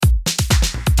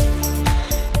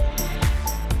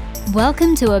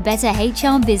Welcome to A Better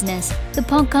HR Business, the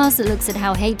podcast that looks at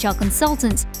how HR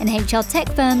consultants and HR tech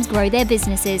firms grow their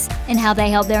businesses and how they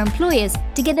help their employers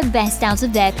to get the best out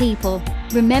of their people.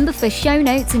 Remember, for show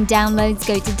notes and downloads,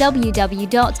 go to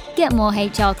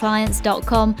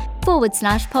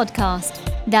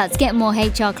www.getmorehrclients.com/podcast. That's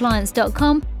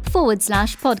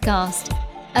getmorehrclients.com/podcast.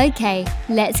 Okay,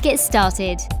 let's get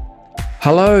started.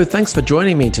 Hello, thanks for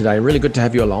joining me today. Really good to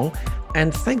have you along.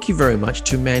 And thank you very much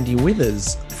to Mandy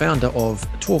Withers, founder of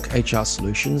Talk HR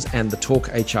Solutions and the Talk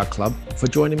HR Club, for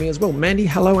joining me as well. Mandy,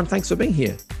 hello, and thanks for being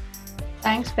here.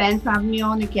 Thanks, Ben, for having me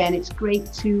on again. It's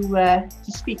great to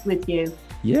speak with you.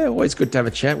 Yeah, always good to have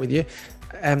a chat with you.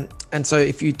 And so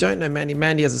if you don't know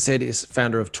Mandy, as I said, is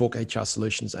founder of Talk HR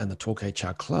Solutions and the Talk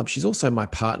HR Club. She's also my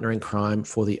partner in crime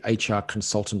for the HR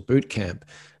Consultant Bootcamp.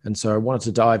 And so I wanted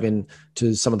to dive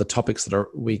into some of the topics that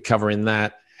we cover in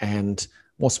that, and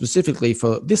more specifically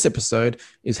for this episode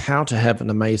is how to have an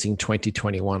amazing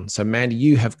 2021. So Mandy,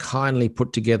 you have kindly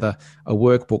put together a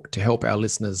workbook to help our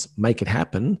listeners make it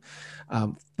happen.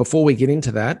 Before we get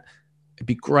into that, it'd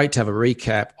be great to have a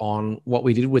recap on what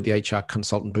we did with the HR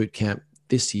Consultant Bootcamp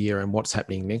this year and what's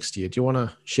happening next year. Do you want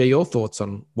to share your thoughts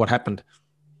on what happened?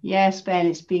 Yes, Ben,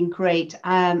 it's been great.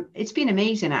 It's been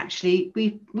amazing, actually.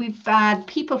 We've had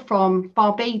people from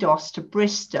Barbados to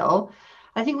Bristol.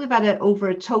 I think we've had over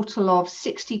a total of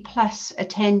 60 plus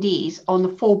attendees on the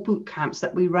 4 boot camps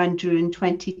that we ran during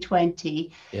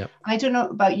 2020. Yep. I don't know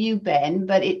about you, Ben,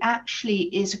 but it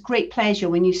actually is a great pleasure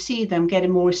when you see them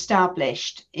getting more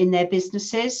established in their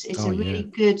businesses. It's a really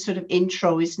good sort of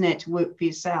intro, isn't it, to work for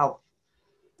yourself?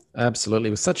 Absolutely.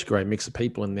 It was such a great mix of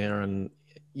people in there. And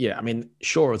yeah, I mean,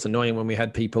 sure, it was annoying when we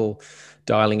had people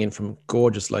dialing in from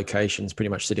gorgeous locations, pretty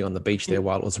much sitting on the beach there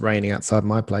while it was raining outside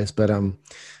my place. But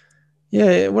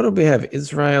yeah, what did we have?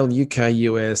 Israel, UK,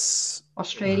 US,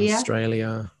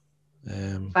 Australia,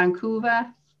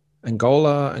 Vancouver,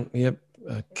 Angola, and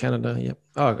Canada. Yep.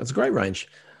 Oh, it's a great range.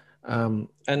 And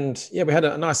yeah, we had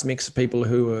a nice mix of people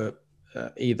who were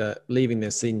either leaving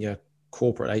their senior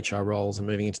corporate HR roles and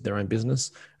moving into their own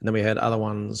business. And then we had other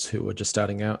ones who were just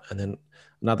starting out, and then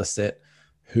another set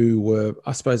who were,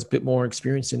 I suppose, a bit more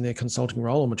experienced in their consulting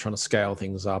role and were trying to scale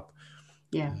things up.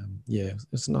 Yeah.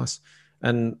 It's nice.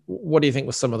 And what do you think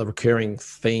were some of the recurring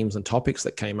themes and topics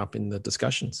that came up in the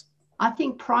discussions? I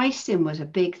think pricing was a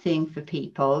big thing for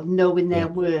people, knowing their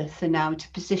worth and now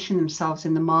to position themselves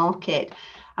in the market.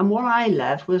 And what I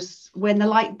loved was when the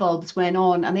light bulbs went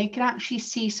on and they could actually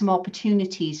see some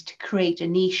opportunities to create a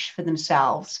niche for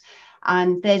themselves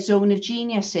and their zone of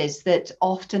geniuses that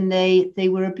often they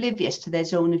were oblivious to their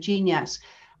zone of genius,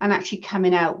 and actually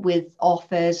coming out with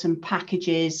offers and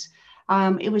packages.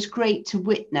 It was great to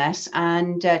witness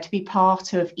and to be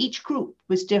part of. Each group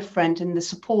was different and the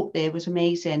support there was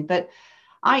amazing. But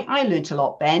I learned a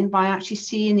lot, Ben, by actually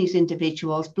seeing these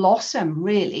individuals blossom,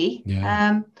 really.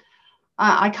 Yeah.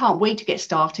 I can't wait to get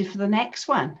started for the next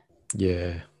one.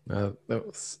 Yeah,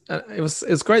 it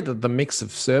was great that the mix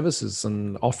of services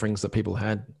and offerings that people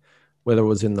had, whether it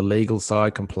was in the legal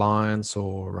side, compliance,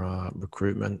 or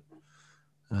recruitment,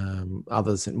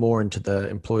 others more into the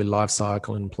employee life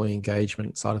cycle and employee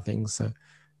engagement side of things. So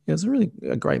yeah, it's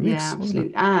a great mix. Yeah,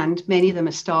 absolutely. And many of them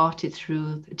have started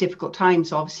through difficult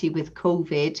times, obviously with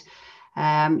COVID.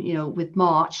 With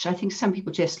March, I think some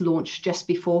people just launched just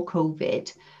before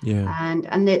COVID. Yeah.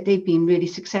 And they've been really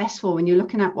successful. When you're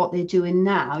looking at what they're doing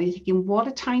now, you're thinking, what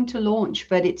a time to launch.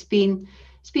 But it's been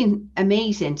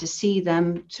amazing to see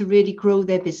them to really grow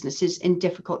their businesses in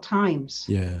difficult times.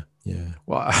 Yeah.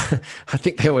 Well, I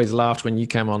think they always laughed when you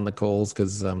came on the calls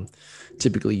because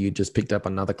typically you just picked up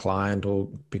another client or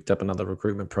picked up another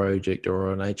recruitment project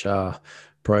or an HR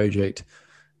project,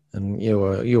 and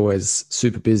you're always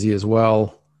super busy as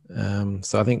well.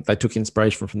 So I think they took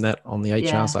inspiration from that on the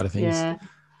HR side of things. Yeah,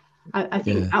 I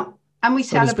think. And we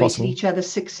celebrated each other's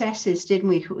successes, didn't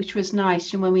we? Which was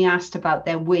nice. And when we asked about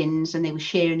their wins and they were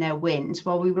sharing their wins,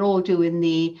 well, we were all doing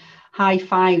the high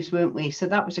fives, weren't we? So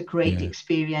that was a great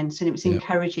experience. And it was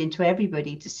encouraging to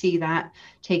everybody to see that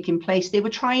taking place. They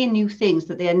were trying new things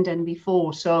that they hadn't done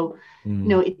before. So,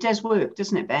 it does work,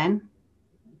 doesn't it, Ben?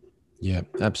 Yeah,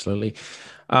 absolutely.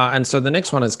 And so the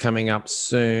next one is coming up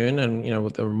soon. And,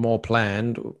 there are more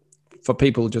planned for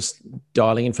people just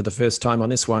dialing in for the first time on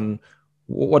this one.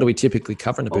 What do we typically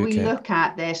cover in a bootcamp? We look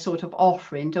at their sort of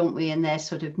offering, don't we, and their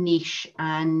sort of niche.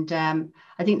 And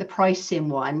I think the pricing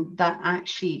one, that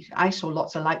actually, I saw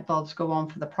lots of light bulbs go on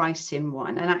for the pricing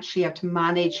one, and actually have to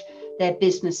manage their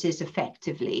businesses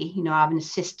effectively, having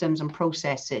systems and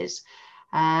processes.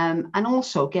 and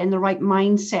also getting the right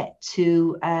mindset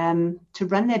to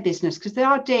run their business, because there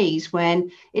are days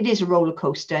when it is a roller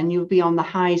coaster and you'll be on the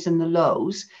highs and the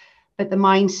lows, but the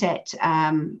mindset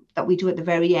that we do at the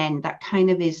very end, that kind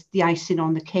of is the icing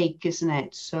on the cake, isn't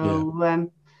it? So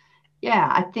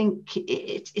I think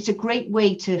it's a great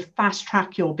way to fast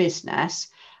track your business.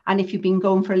 And if you've been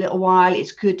going for a little while,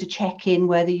 it's good to check in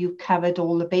whether you've covered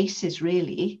all the bases,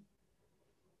 really.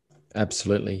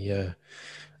 Absolutely, yeah.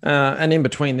 And in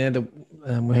between there,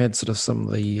 we had sort of some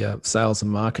of the sales and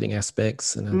marketing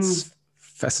aspects, and it's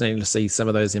fascinating to see some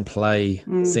of those in play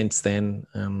since then,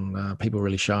 and people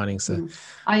really shining. So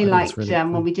I think it's liked really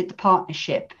cool. when we did the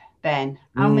partnership, Ben,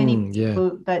 how many yeah.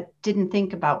 people that didn't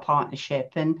think about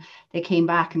partnership, and they came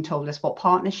back and told us what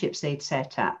partnerships they'd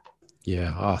set up.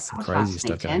 Yeah. Oh, some crazy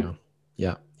stuff going on.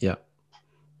 Yeah. Yeah.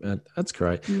 That's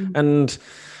great. And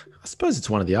I suppose it's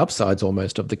one of the upsides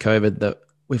almost of the COVID that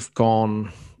we've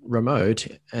gone remote.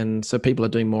 And so people are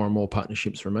doing more and more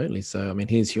partnerships remotely. So, I mean,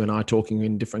 here's you and I talking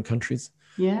in different countries.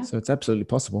 Yeah. So it's absolutely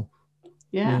possible.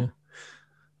 Yeah.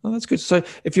 Oh, that's good. So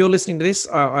if you're listening to this,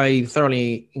 I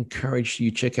thoroughly encourage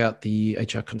you to check out the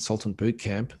HR Consultant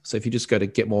Bootcamp. So if you just go to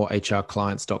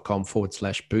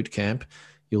getmorehrclients.com/bootcamp,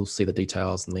 you'll see the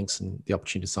details and links and the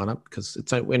opportunity to sign up, because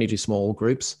we only do small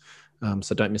groups.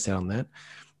 So don't miss out on that.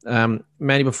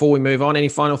 Mandy, before we move on, any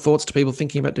final thoughts to people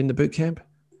thinking about doing the bootcamp?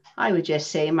 I would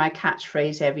just say my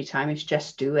catchphrase every time is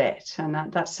just do it. And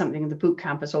that's something the boot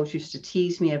campers always used to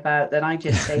tease me about, that I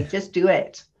just say, just do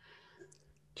it.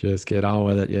 Just get on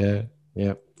with it. Yeah.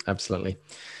 Yeah, absolutely.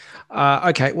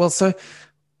 Okay. Well, so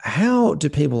how do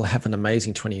people have an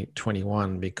amazing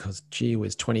 2021? Because gee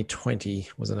whiz, 2020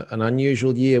 was an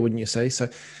unusual year, wouldn't you say? So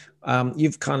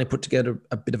you've kindly put together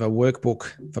a bit of a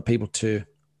workbook for people to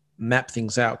map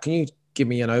things out. Can you give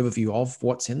me an overview of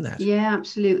what's in that? Yeah,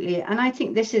 absolutely. And I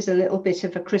think this is a little bit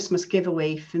of a Christmas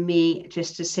giveaway for me,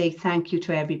 just to say thank you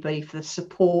to everybody for the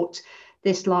support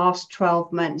this last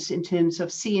 12 months in terms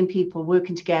of seeing people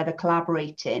working together,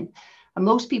 collaborating. And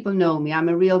most people know me, I'm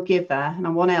a real giver, and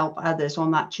I want to help others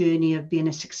on that journey of being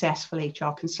a successful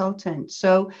HR consultant.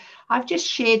 So I've just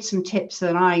shared some tips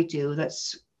that I do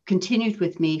that's continued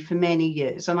with me for many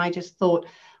years. And I just thought,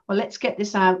 well, let's get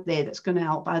this out there that's going to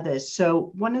help others.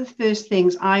 So one of the first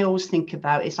things I always think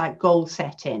about is like goal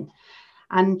setting.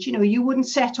 And, you know, you wouldn't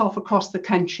set off across the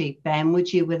country, Ben,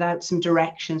 would you, without some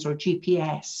directions or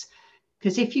GPS?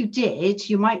 Because if you did,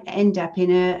 you might end up in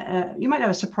you might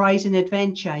have a surprising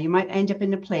adventure. You might end up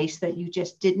in a place that you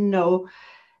just didn't know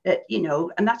that, you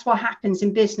know, and that's what happens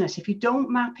in business. If you don't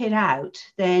map it out,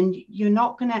 then you're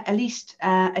not going to at least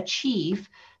achieve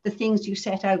the things you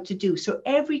set out to do. So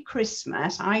every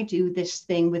Christmas, I do this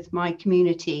thing with my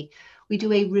community. We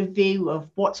do a review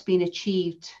of what's been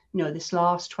achieved, you know, this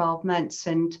last 12 months.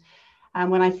 And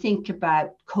when I think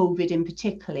about COVID in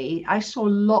particularly, I saw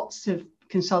lots of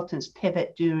consultants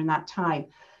pivot during that time.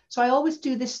 So I always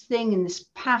do this thing in this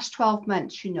past 12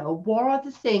 months, you know, what are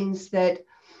the things that,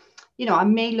 you know, I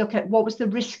may look at what was the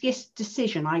riskiest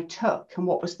decision I took and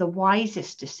what was the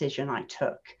wisest decision I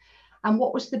took and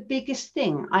what was the biggest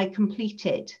thing I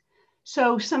completed.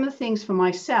 So some of the things for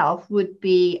myself would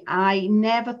be, I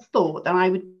never thought that I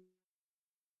would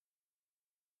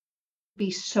be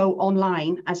so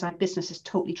online as our business has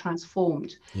totally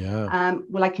transformed.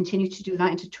 Will I continue to do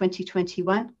that into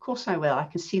 2021? Of course I will. I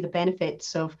can see the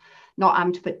benefits of not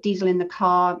having to put diesel in the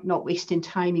car, not wasting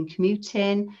time in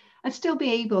commuting, and still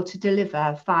be able to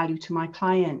deliver value to my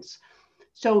clients.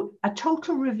 So a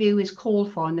total review is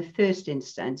called for in the first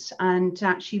instance, and to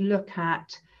actually look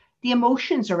at the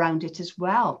emotions around it as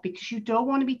well, because you don't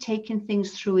want to be taking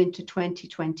things through into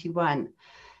 2021.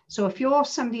 So if you're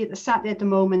somebody that sat there at the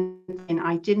moment and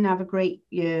I didn't have a great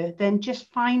year, then just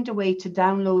find a way to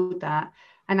download that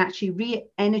and actually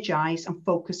re-energize and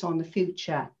focus on the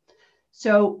future.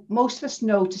 So most of us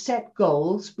know to set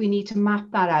goals, we need to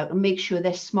map that out and make sure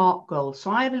they're SMART goals.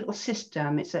 So I have a little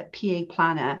system, it's a PA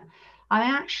planner. I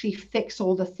actually fix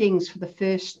all the things for the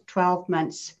first 12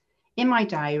 months in my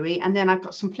diary. And then I've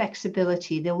got some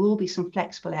flexibility. There will be some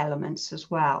flexible elements as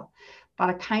well. But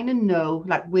I kind of know,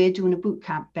 like we're doing a boot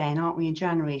camp, Ben, aren't we, in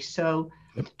January? So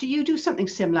do you do something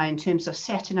similar in terms of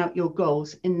setting out your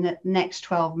goals in the next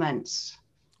 12 months?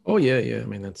 Oh, yeah. I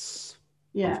mean, that's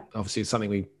obviously something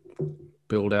we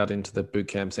build out into the boot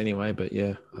camps anyway, but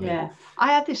yeah.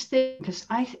 I have this thing because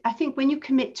I think when you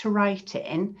commit to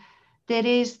writing, there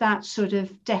is that sort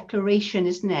of declaration,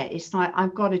 isn't it? It's like,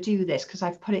 I've got to do this because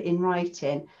I've put it in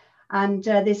writing. And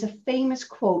there's a famous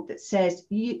quote that says,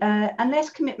 unless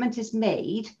commitment is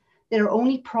made, there are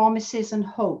only promises and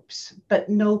hopes, but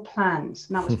no plans.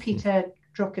 And that was Peter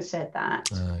Drucker said that.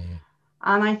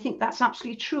 And I think that's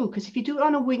absolutely true, because if you do it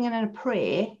on a wing and a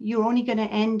prayer, you're only going to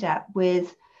end up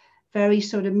with very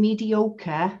sort of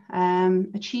mediocre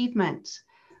achievements.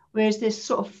 Whereas there's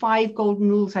sort of 5 golden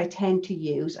rules I tend to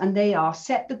use, and they are: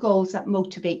 set the goals that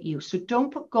motivate you. So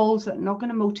don't put goals that are not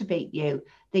going to motivate you.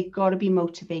 They've got to be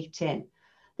motivating.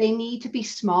 They need to be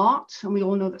SMART, and we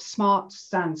all know that SMART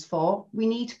stands for, we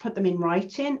need to put them in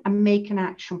writing and make an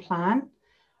action plan.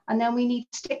 And then we need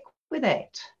to stick with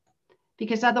it.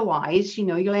 Because otherwise,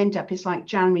 you'll end up, it's like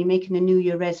January making a New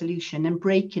Year resolution and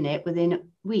breaking it within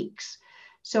weeks.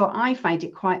 So I find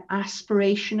it quite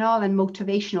aspirational and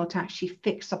motivational to actually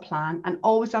fix a plan and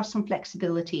always have some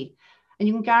flexibility. And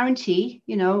you can guarantee,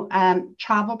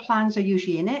 travel plans are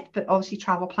usually in it, but obviously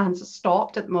travel plans are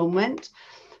stopped at the moment.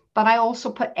 But I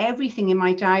also put everything in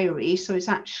my diary. So it's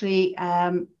actually,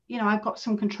 I've got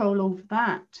some control over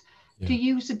that. Yeah. Do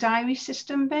you use a diary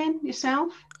system, Ben,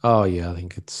 yourself? Oh, yeah, I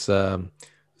think it's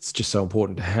just so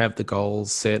important to have the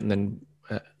goals set, and then,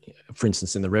 for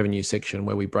instance, in the revenue section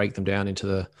where we break them down into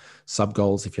the sub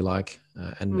goals, if you like,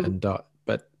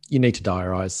 but you need to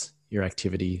diarize your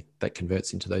activity that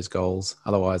converts into those goals.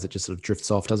 Otherwise, it just sort of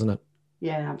drifts off, doesn't it?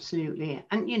 Yeah, absolutely.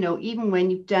 And even when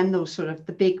you've done those sort of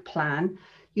the big plan,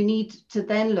 you need to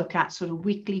then look at sort of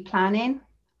weekly planning,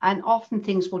 and often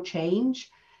things will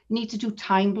change. Need to do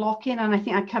time blocking, and I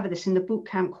think I cover this in the boot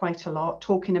camp quite a lot,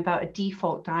 talking about a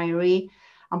default diary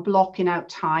and blocking out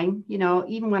time.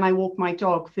 Even when I walk my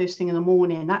dog first thing in the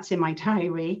morning, that's in my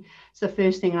diary. It's the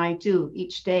first thing I do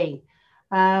each day.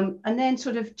 And then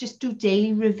sort of just do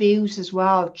daily reviews as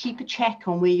well. Keep a check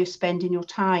on where you're spending your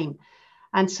time.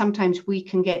 And sometimes we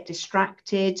can get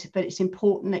distracted, but it's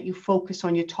important that you focus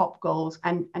on your top goals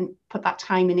and put that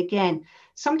time in again.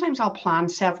 Sometimes I'll plan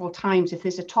several times. If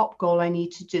there's a top goal I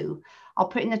need to do, I'll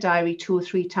put in the diary 2 or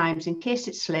 3 times. In case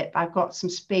it slipped, I've got some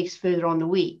space further on the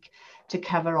week to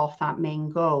cover off that main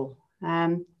goal.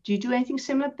 Do you do anything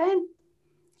similar, Ben?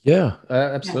 Yeah,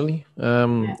 absolutely.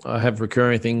 Yeah. I have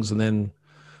recurring things, and then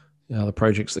the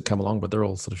projects that come along, but they're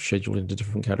all sort of scheduled into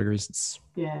different categories. It's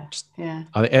I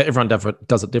think everyone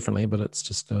does it differently, but it's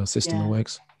just a system that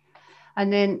works.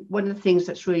 And then one of the things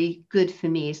that's really good for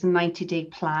me is the 90-day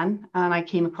plan. And I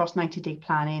came across 90-day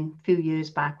planning a few years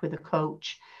back with a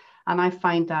coach. And I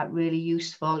find that really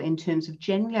useful in terms of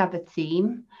generally have a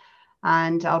theme.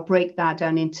 And I'll break that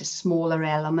down into smaller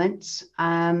elements.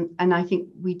 And I think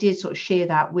we did sort of share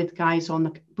that with guys on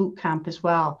the boot camp as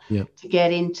well, to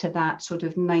get into that sort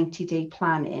of 90-day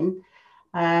planning.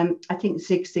 I think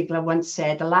Zig Ziglar once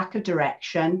said, a lack of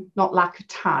direction, not lack of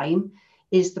time,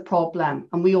 is the problem.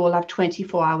 And we all have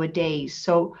 24-hour days.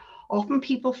 So often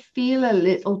people feel a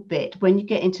little bit when you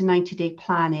get into 90-day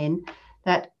planning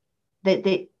that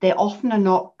they often are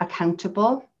not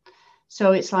accountable.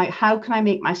 So it's like, how can I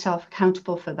make myself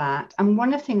accountable for that? And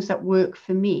one of the things that work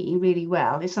for me really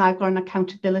well is I've got an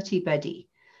accountability buddy.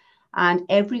 And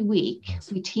every week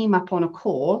we team up on a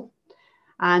call,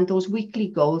 and those weekly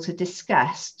goals are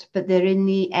discussed, but they're in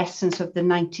the essence of the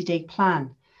 90-day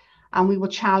plan. And we will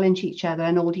challenge each other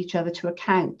and hold each other to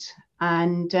account.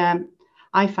 And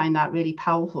I find that really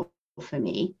powerful for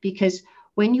me, because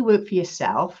when you work for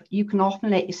yourself, you can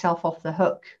often let yourself off the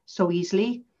hook so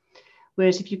easily.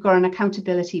 Whereas if you've got an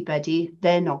accountability buddy,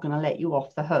 they're not going to let you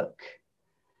off the hook.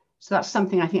 So that's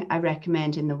something I think I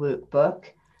recommend in the workbook.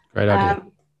 Great idea.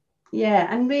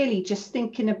 And really just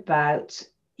thinking about,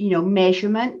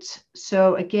 measurement.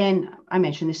 So again, I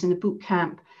mentioned this in the boot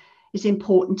camp. It's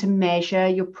important to measure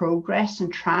your progress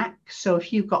and track. So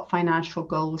if you've got financial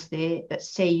goals there that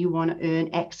say you want to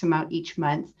earn X amount each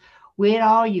month, where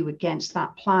are you against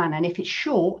that plan? And if it's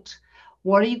short,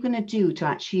 what are you going to do to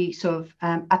actually sort of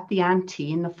up the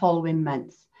ante in the following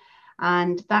month?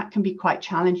 And that can be quite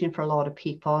challenging for a lot of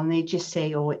people. And they just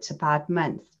say, oh, it's a bad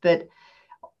month. But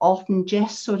often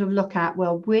just sort of look at,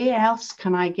 well, where else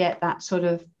can I get that sort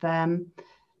of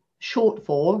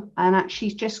shortfall, and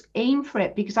actually just aim for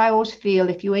it? Because I always feel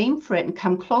if you aim for it and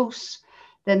come close,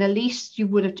 then at least you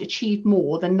would have achieved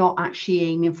more than not actually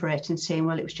aiming for it and saying,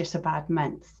 well, it was just a bad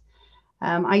month.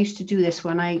 I used to do this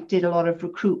when I did a lot of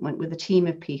recruitment with a team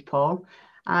of people,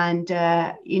 and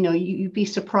you'd be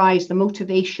surprised the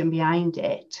motivation behind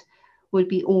it would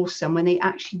be awesome when they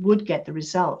actually would get the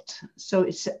result. So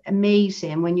it's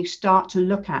amazing when you start to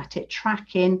look at it,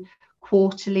 tracking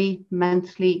quarterly,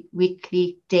 monthly,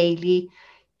 weekly, daily,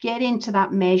 get into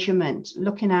that measurement,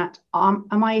 looking at, am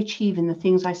I achieving the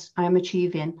things I am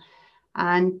achieving?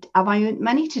 And have I earned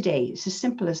money today? It's as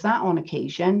simple as that on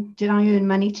occasion. Did I earn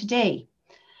money today?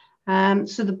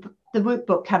 So the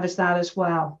workbook covers that as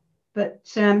well. But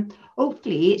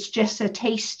hopefully it's just a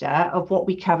taster of what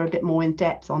we cover a bit more in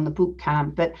depth on the boot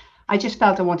camp. But I just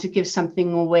felt I wanted to give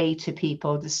something away to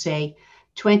people to say,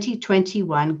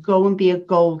 2021, go and be a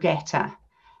goal-getter.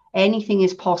 Anything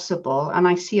is possible. And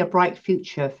I see a bright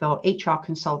future for HR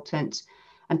consultants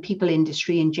and people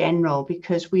industry in general,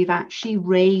 because we've actually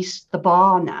raised the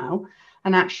bar now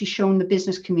and actually shown the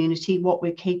business community what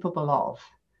we're capable of.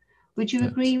 Would you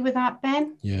agree with that,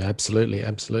 Ben? Yeah, absolutely.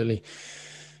 Absolutely.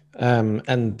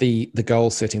 And the goal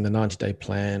setting, the 90-day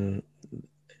plan,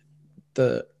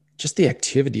 just the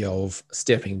activity of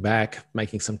stepping back,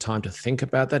 making some time to think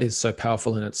about that is so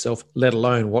powerful in itself, let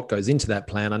alone what goes into that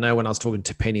plan. I know when I was talking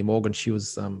to Penny Morgan, she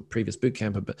was previous boot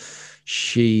camper, but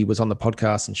she was on the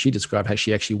podcast and she described how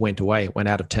she actually went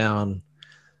out of town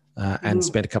and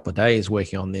spent a couple of days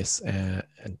working on this. And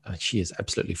she is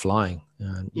absolutely flying.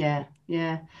 Yeah.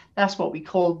 That's what we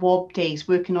call WOB days,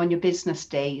 working on your business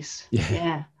days.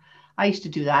 Yeah. I used to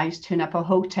do that. I used to turn up at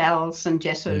hotels and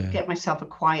just sort of get myself a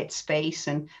quiet space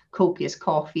and copious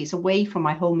coffees away from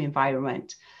my home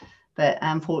environment. But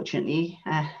unfortunately,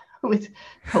 with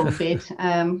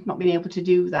COVID, not being able to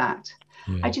do that.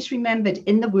 Yeah. I just remembered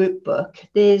in the workbook,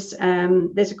 there's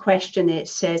a question. It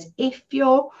says, if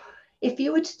you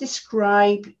were to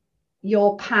describe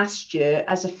your past year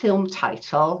as a film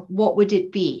title, what would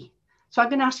it be? So I'm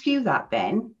going to ask you that,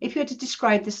 Ben. If you were to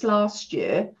describe this last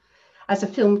year as a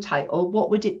film title, what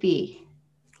would it be?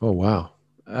 Oh, wow.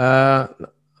 I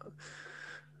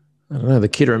don't know. The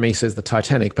kidder in me says the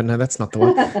Titanic, but no, that's not the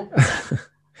one.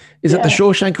 Is it The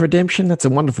Shawshank Redemption? That's a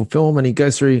wonderful film, and he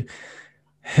goes through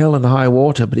hell and high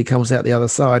water, but he comes out the other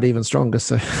side even stronger.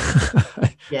 So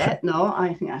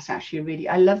I think that's actually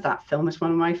I love that film. It's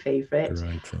one of my favorites.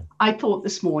 I thought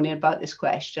this morning about this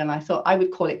question. I thought I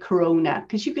would call it Corona,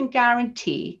 because you can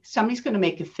guarantee somebody's going to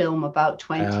make a film about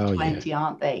 2020,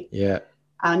 aren't they? Yeah.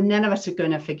 And none of us are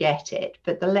going to forget it.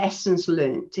 But the lessons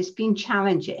learned, it's been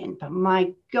challenging, but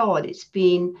my God, it's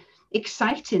been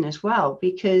exciting as well,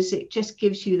 because it just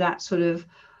gives you that sort of,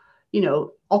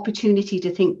 opportunity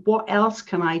to think, what else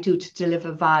can I do to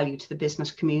deliver value to the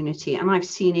business community? And I've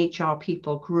seen HR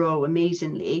people grow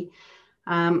amazingly.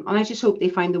 And I just hope they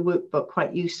find the workbook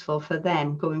quite useful for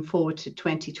them going forward to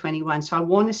 2021. So I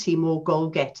want to see more goal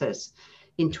getters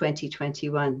in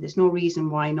 2021. There's no reason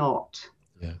why not.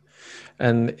 Yeah.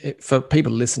 And for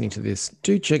people listening to this,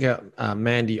 do check out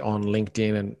Mandy on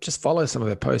LinkedIn and just follow some of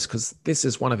her posts, because this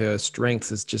is one of her strengths,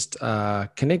 is just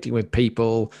connecting with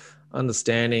people,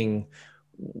 understanding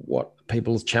what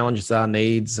people's challenges are,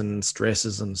 needs and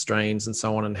stresses and strains and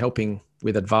so on, and helping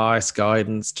with advice,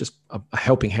 guidance, just a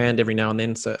helping hand every now and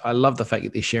then. So I love the fact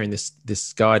that they're sharing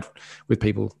this guide with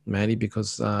people, Mandy,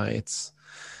 because it's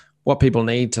what people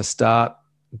need to start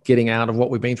getting out of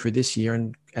what we've been through this year.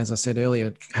 And as I said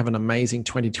earlier, have an amazing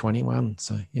 2021.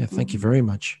 So thank you very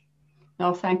much.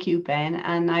 Oh, thank you, Ben.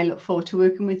 And I look forward to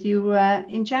working with you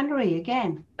in January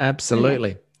again.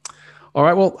 Absolutely. All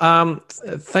right. Well,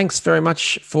 thanks very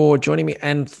much for joining me,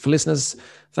 and for listeners,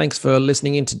 thanks for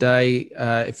listening in today.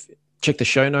 Check the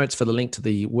show notes for the link to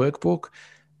the workbook,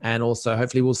 and also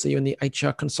hopefully we'll see you in the HR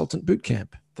Consultant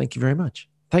Bootcamp. Thank you very much.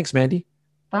 Thanks, Mandy.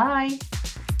 Bye.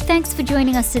 Thanks for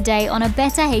joining us today on A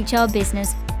Better HR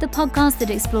Business, the podcast that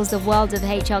explores the world of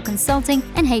HR consulting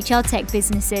and HR tech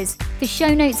businesses. For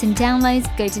show notes and downloads,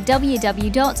 go to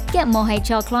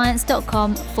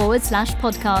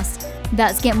www.getmorehrclients.com/podcast.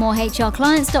 That's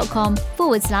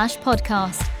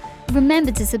getmorehrclients.com/podcast.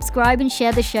 Remember to subscribe and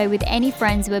share the show with any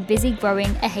friends who are busy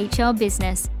growing a HR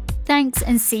business. Thanks,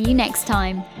 and see you next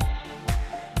time.